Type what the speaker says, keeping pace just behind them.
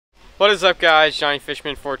What is up, guys? Johnny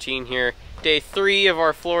Fishman 14 here. Day 3 of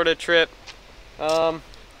our Florida trip. Look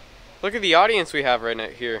at the audience we have right now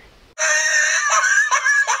here.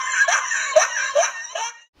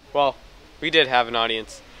 Well, we did have an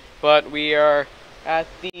audience, but we are at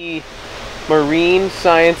the Marine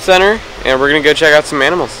Science Center and we're gonna go check out some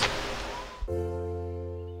animals.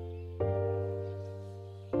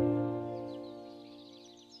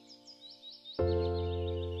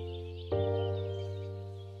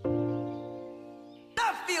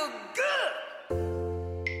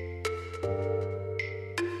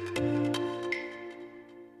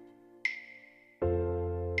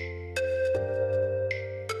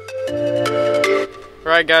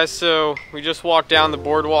 Alright guys, so we just walked down the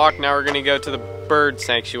boardwalk, now we're gonna go to the bird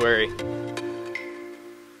sanctuary.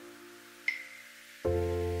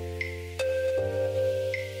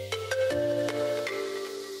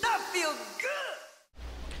 That feels good!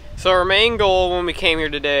 So our main goal when we came here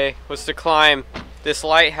today was to climb this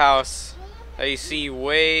lighthouse that you see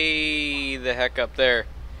way the heck up there.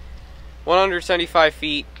 175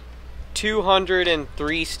 feet,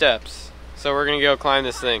 203 steps. So we're gonna go climb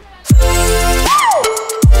this thing.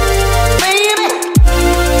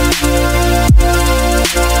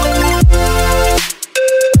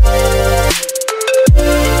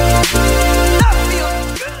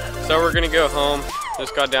 So we're gonna go home.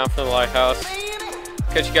 Just got down from the lighthouse.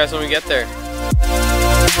 Catch you guys when we get there.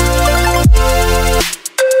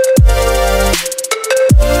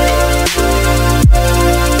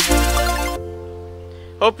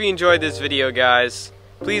 Hope you enjoyed this video, guys.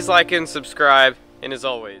 Please like and subscribe, and as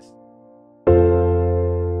always,